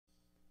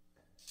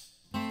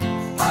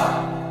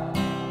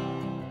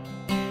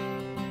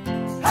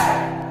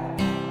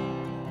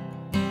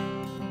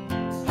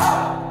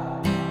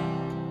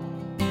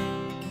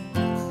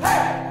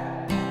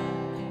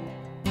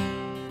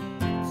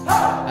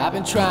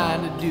been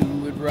trying to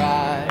do it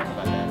right.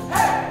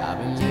 I've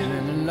been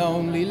living a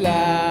lonely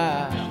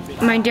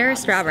life. My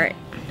dearest Robert,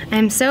 I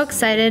am so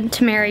excited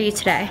to marry you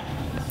today.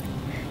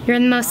 You're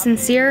the most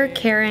sincere,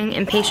 caring,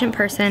 and patient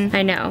person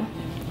I know.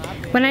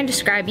 When I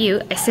describe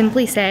you, I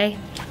simply say,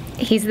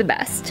 he's the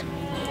best.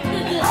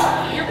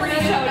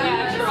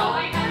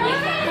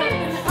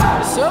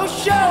 So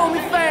show me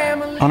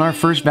family. On our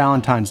first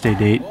Valentine's Day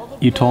date,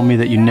 you told me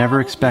that you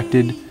never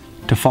expected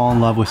to fall in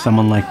love with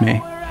someone like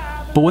me.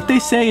 But what they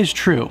say is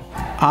true.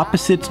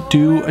 Opposites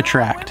do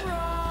attract.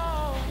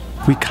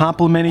 We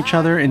complement each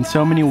other in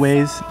so many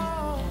ways,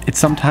 it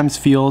sometimes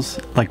feels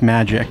like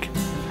magic.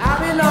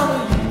 I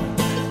belong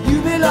with you,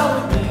 you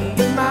belong with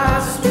me, my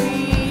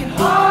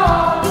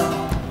sweetheart.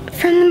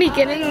 From the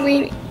beginning,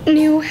 we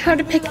knew how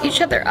to pick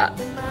each other up.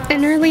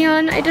 And early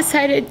on, I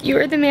decided you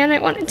were the man I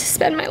wanted to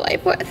spend my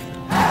life with.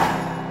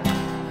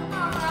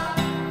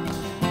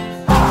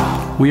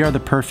 We are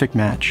the perfect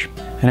match,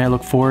 and I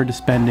look forward to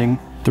spending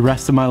the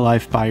rest of my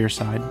life by your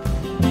side.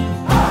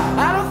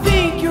 I don't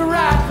think you're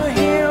right for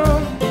him.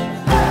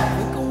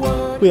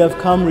 We have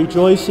come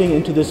rejoicing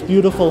into this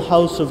beautiful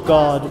house of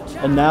God,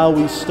 and now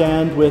we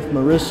stand with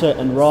Marissa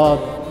and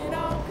Rob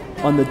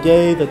on the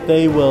day that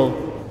they will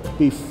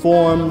be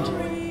formed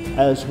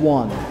as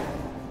one.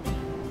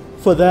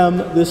 For them,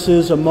 this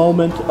is a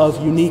moment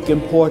of unique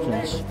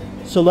importance,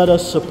 so let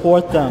us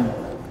support them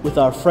with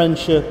our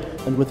friendship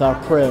and with our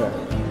prayer.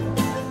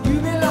 You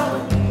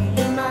belong with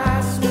me,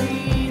 my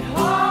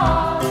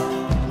sweetheart.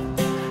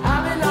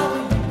 I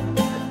belong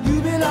with you,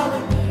 you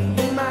belong with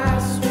me, my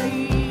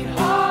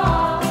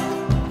sweetheart.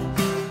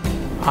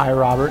 I,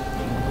 Robert.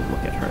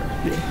 Look at her.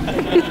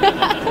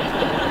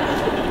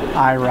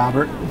 I,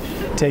 Robert,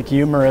 take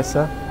you,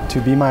 Marissa,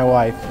 to be my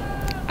wife.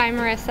 I,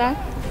 Marissa,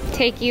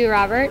 take you,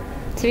 Robert,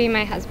 to be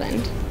my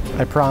husband.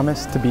 I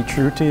promise to be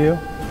true to you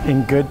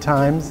in good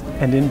times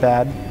and in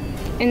bad.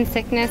 In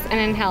sickness and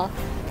in health.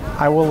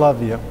 I will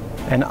love you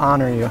and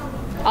honor you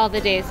All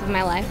the days of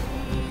my life.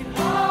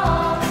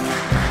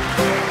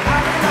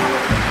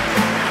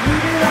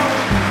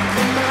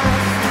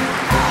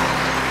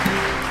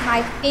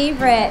 My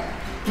favorite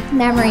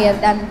memory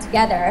of them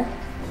together.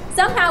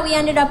 Somehow we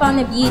ended up on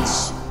the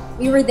beach.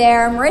 We were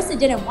there. Marissa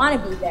didn't want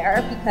to be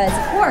there because,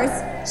 of course,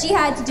 she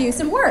had to do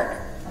some work.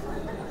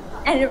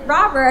 And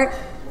Robert,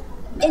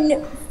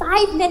 in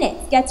 5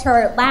 minutes, gets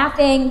her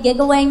laughing,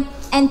 giggling,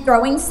 and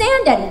throwing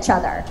sand at each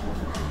other.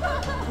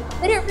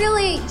 But it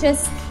really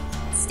just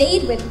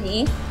stayed with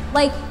me.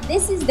 Like,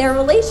 this is their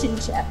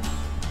relationship.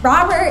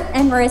 Robert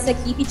and Marissa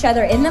keep each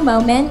other in the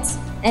moment,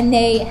 and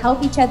they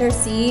help each other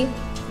see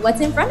what's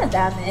in front of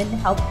them and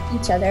help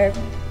each other,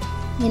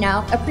 you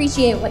know,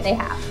 appreciate what they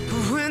have.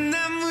 When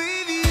I'm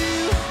with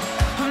you,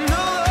 I'm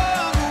no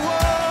longer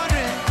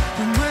wondering.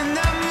 And when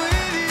I'm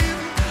with you,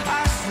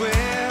 I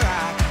swear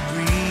I can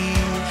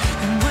breathe.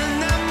 And when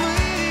I'm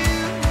with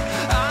you,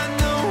 I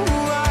know who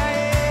I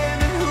am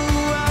and who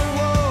I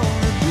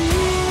wanna be.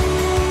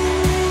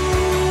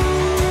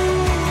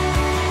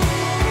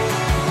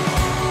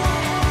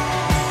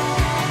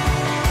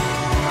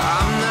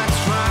 I'm not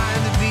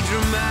trying to be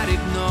dramatic,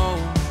 no.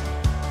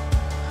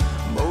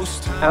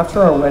 Most times. After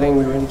our wedding,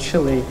 we were in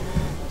Chile.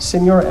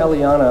 Senor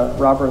Eliana,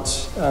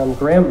 Robert's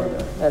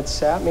grandmother, had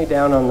sat me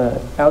down on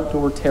the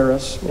outdoor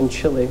terrace in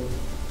Chile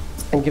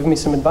and given me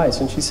some advice.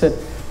 And she said,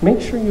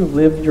 make sure you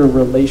live your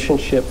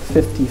relationship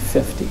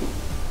 50-50.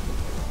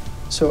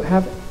 So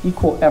have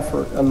equal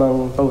effort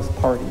among both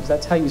parties.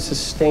 That's how you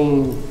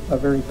sustain a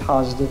very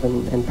positive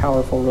and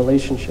powerful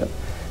relationship.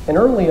 And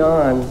early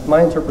on,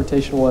 my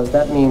interpretation was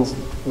that means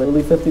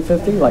literally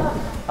 50-50. Like,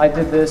 I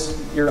did this,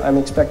 I'm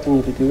expecting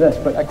you to do this.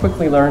 But I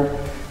quickly learned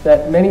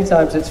that many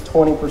times it's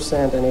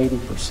 20% and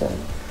 80%.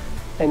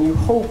 And you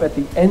hope at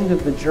the end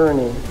of the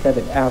journey that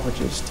it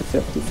averages to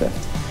 50-50.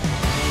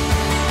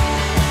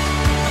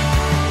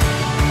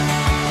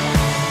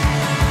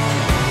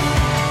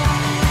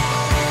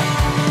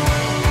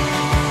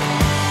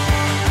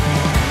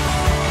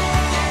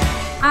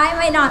 I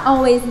might not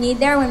always need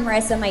there when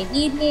Marissa might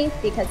need me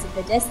because of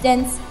the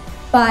distance,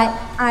 but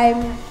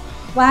I'm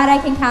glad I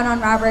can count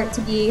on Robert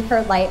to be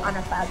her light on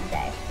a cloudy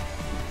day.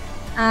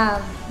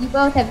 You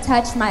both have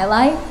touched my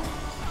life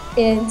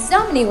in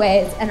so many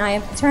ways, and I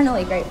am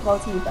eternally grateful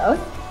to you both.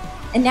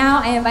 And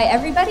now I invite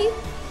everybody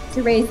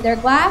to raise their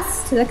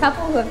glass to the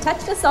couple who have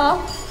touched us all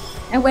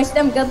and wish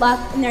them good luck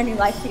in their new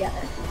life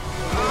together.